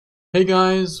Hey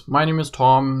guys, my name is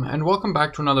Tom, and welcome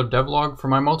back to another devlog for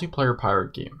my multiplayer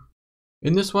pirate game.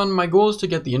 In this one, my goal is to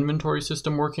get the inventory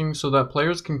system working so that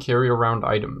players can carry around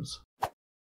items.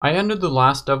 I ended the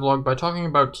last devlog by talking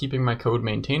about keeping my code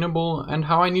maintainable and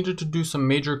how I needed to do some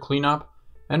major cleanup,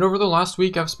 and over the last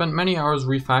week I've spent many hours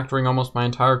refactoring almost my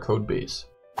entire code base.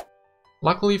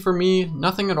 Luckily for me,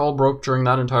 nothing at all broke during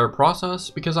that entire process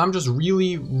because I'm just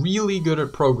really good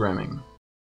at programming.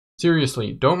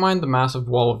 Seriously, don't mind the massive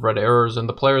wall of red errors and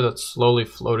the player that's slowly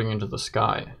floating into the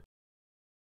sky.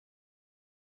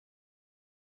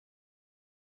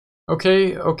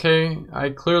 Okay, I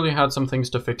clearly had some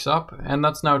things to fix up, and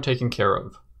that's now taken care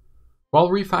of. While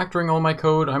refactoring all my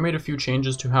code, I made a few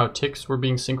changes to how ticks were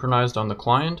being synchronized on the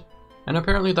client, and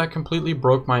apparently that completely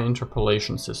broke my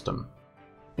interpolation system.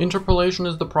 Interpolation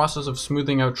is the process of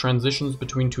smoothing out transitions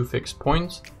between two fixed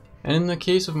points, and in the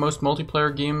case of most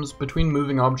multiplayer games, between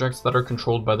moving objects that are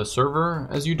controlled by the server,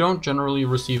 as you don't generally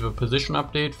receive a position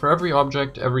update for every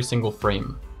object every single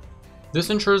frame.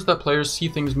 This ensures that players see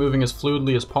things moving as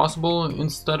fluidly as possible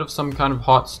instead of some kind of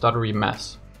hot, stuttery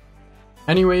mess.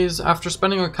 Anyways, after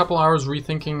spending a couple hours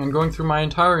rethinking and going through my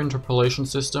entire interpolation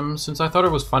system since I thought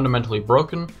it was fundamentally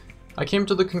broken, I came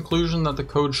to the conclusion that the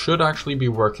code should actually be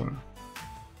working.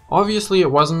 Obviously it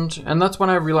wasn't, and that's when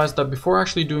I realized that before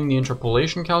actually doing the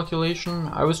interpolation calculation,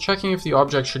 I was checking if the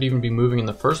object should even be moving in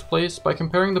the first place by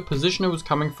comparing the position it was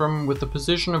coming from with the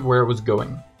position of where it was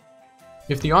going.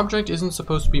 If the object isn't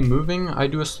supposed to be moving, I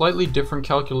do a slightly different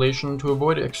calculation to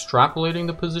avoid extrapolating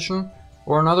the position,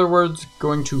 or in other words,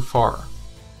 going too far.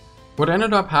 What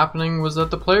ended up happening was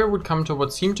that the player would come to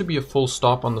what seemed to be a full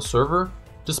stop on the server,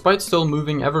 despite still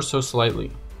moving ever so slightly.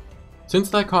 Since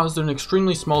that caused an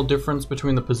extremely small difference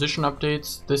between the position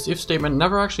updates, this if statement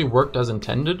never actually worked as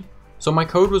intended, so my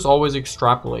code was always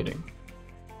extrapolating.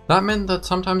 That meant that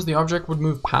sometimes the object would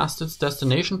move past its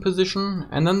destination position,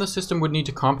 and then the system would need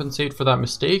to compensate for that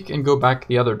mistake and go back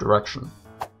the other direction.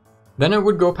 Then it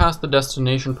would go past the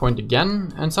destination point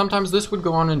again, and sometimes this would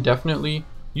go on indefinitely,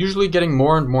 usually getting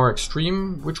more and more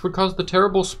extreme, which would cause the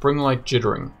terrible spring-like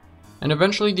jittering. And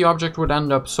eventually the object would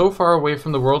end up so far away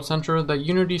from the world center that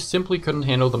Unity simply couldn't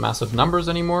handle the massive numbers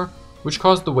anymore, which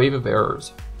caused the wave of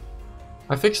errors.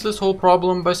 I fixed this whole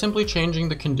problem by simply changing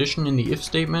the condition in the if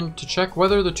statement to check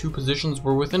whether the two positions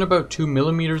were within about 2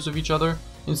 millimeters of each other,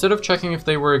 instead of checking if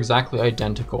they were exactly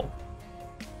identical.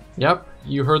 Yep,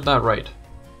 you heard that right.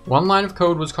 One line of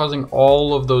code was causing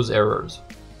all of those errors.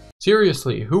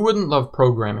 Seriously, who wouldn't love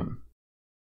programming?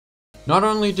 Not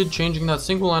only did changing that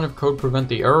single line of code prevent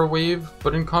the error wave,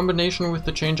 but in combination with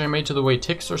the change I made to the way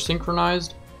ticks are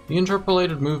synchronized, the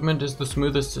interpolated movement is the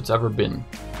smoothest it's ever been.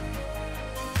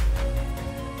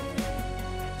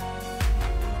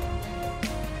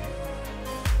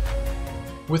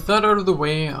 With that out of the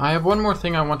way, I have one more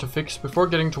thing I want to fix before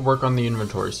getting to work on the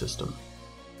inventory system.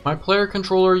 My player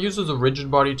controller uses a rigid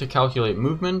body to calculate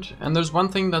movement, and there's one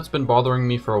thing that's been bothering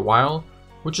me for a while,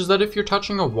 which is that if you're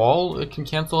touching a wall, it can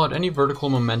cancel out any vertical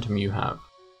momentum you have.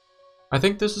 I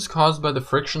think this is caused by the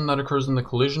friction that occurs in the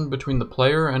collision between the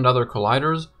player and other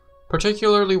colliders,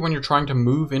 particularly when you're trying to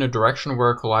move in a direction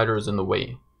where a collider is in the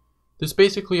way. This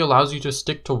basically allows you to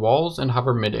stick to walls and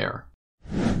hover midair.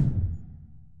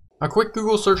 A quick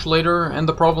Google search later, and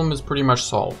the problem is pretty much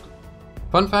solved.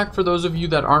 Fun fact for those of you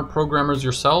that aren't programmers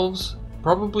yourselves,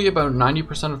 probably about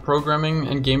 90% of programming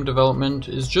and game development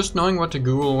is just knowing what to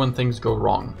Google when things go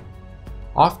wrong.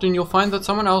 Often you'll find that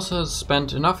someone else has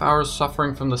spent enough hours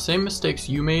suffering from the same mistakes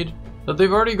you made that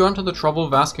they've already gone to the trouble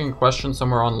of asking a question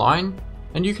somewhere online,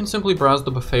 and you can simply browse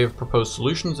the buffet of proposed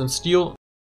solutions and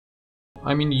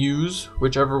use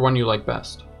whichever one you like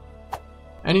best.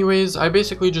 Anyways, I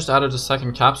basically just added a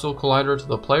second capsule collider to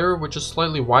the player, which is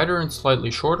slightly wider and slightly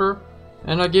shorter,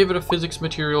 and I gave it a physics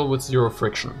material with zero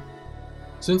friction.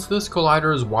 Since this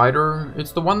collider is wider,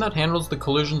 it's the one that handles the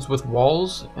collisions with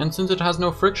walls, and since it has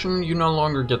no friction, you no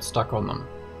longer get stuck on them.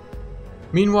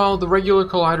 Meanwhile, the regular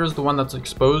collider is the one that's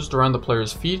exposed around the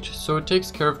player's feet, so it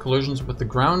takes care of collisions with the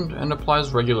ground and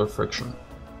applies regular friction.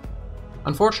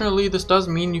 Unfortunately, this does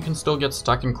mean you can still get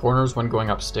stuck in corners when going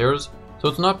upstairs, so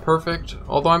it's not perfect,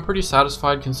 although I'm pretty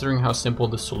satisfied considering how simple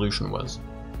this solution was.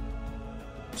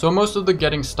 So most of the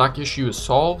getting stuck issue is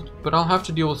solved, but I'll have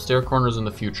to deal with stair corners in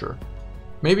the future.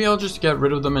 Maybe I'll just get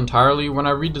rid of them entirely when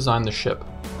I redesign the ship.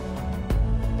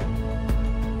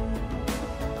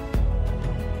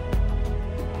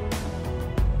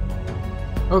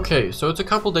 Okay, so it's a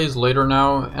couple days later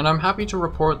now, and I'm happy to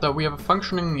report that we have a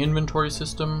functioning inventory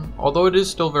system, although it is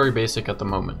still very basic at the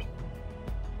moment.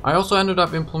 I also ended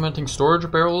up implementing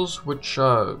storage barrels, which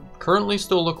currently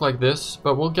still look like this,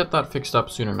 but we'll get that fixed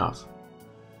up soon enough.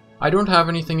 I don't have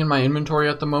anything in my inventory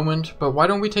at the moment, but why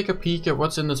don't we take a peek at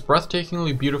what's in this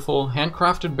breathtakingly beautiful,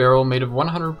 handcrafted barrel made of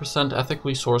 100%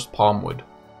 ethically sourced palm wood.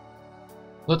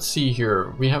 Let's see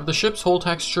here, we have the ship's hull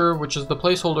texture, which is the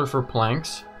placeholder for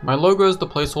planks, my logo is the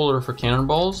placeholder for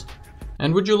cannonballs,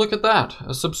 and would you look at that,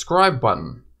 a subscribe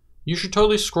button. You should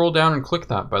totally scroll down and click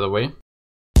that, by the way.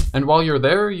 And while you're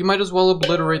there, you might as well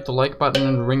obliterate the like button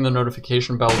and ring the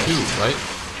notification bell too, right?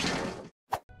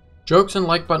 Jokes and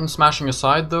like button smashing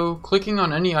aside though, clicking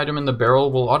on any item in the barrel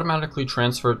will automatically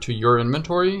transfer it to your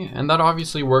inventory, and that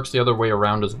obviously works the other way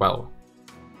around as well.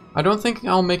 I don't think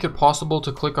I'll make it possible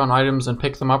to click on items and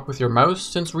pick them up with your mouse,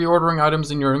 since reordering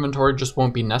items in your inventory just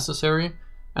won't be necessary,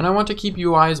 and I want to keep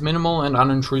UI as minimal and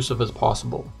unintrusive as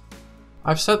possible.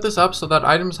 I've set this up so that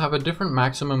items have a different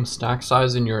maximum stack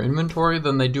size in your inventory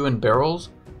than they do in barrels,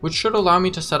 which should allow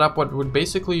me to set up what would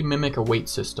basically mimic a weight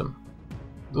system.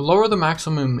 The lower the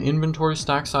maximum inventory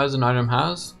stack size an item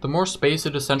has, the more space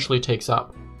it essentially takes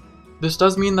up. This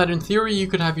does mean that in theory you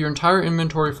could have your entire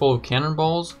inventory full of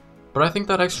cannonballs, but I think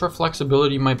that extra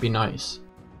flexibility might be nice.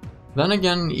 Then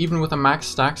again, even with a max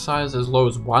stack size as low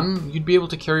as 1, you'd be able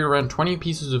to carry around 20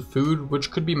 pieces of food, which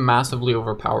could be massively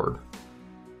overpowered.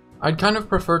 I'd kind of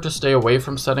prefer to stay away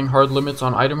from setting hard limits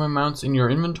on item amounts in your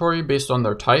inventory based on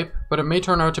their type, but it may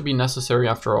turn out to be necessary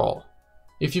after all.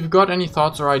 If you've got any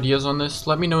thoughts or ideas on this,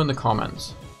 let me know in the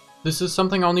comments. This is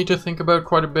something I'll need to think about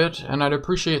quite a bit, and I'd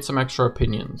appreciate some extra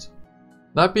opinions.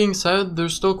 That being said,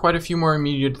 there's still quite a few more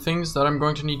immediate things that I'm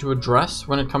going to need to address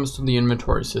when it comes to the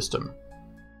inventory system.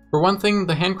 For one thing,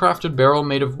 the handcrafted barrel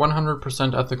made of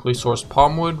 100% ethically sourced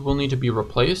palm wood will need to be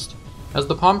replaced, as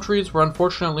the palm trees were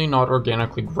unfortunately not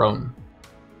organically grown.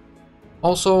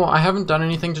 Also, I haven't done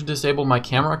anything to disable my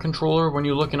camera controller when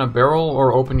you look in a barrel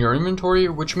or open your inventory,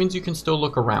 which means you can still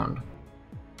look around.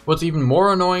 What's even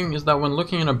more annoying is that when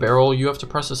looking in a barrel, you have to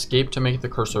press escape to make the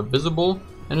cursor visible,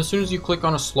 and as soon as you click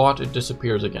on a slot, it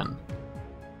disappears again.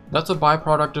 That's a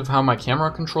byproduct of how my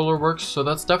camera controller works, so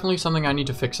that's definitely something I need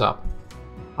to fix up.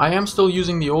 I am still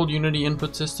using the old Unity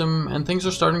input system, and things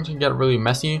are starting to get really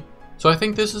messy, so I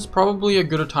think this is probably as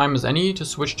good a time as any to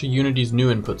switch to Unity's new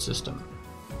input system.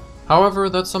 However,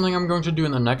 that's something I'm going to do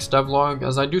in the next devlog,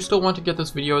 as I do still want to get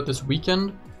this video out this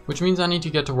weekend, which means I need to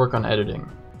get to work on editing.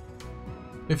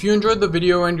 If you enjoyed the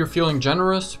video and you're feeling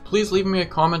generous, please leave me a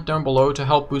comment down below to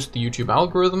help boost the YouTube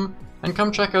algorithm, and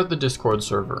come check out the Discord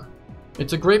server.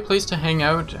 It's a great place to hang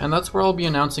out, and that's where I'll be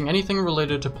announcing anything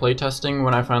related to playtesting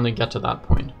when I finally get to that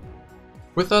point.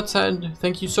 With that said,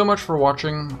 thank you so much for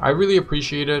watching, I really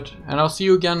appreciate it, and I'll see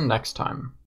you again next time.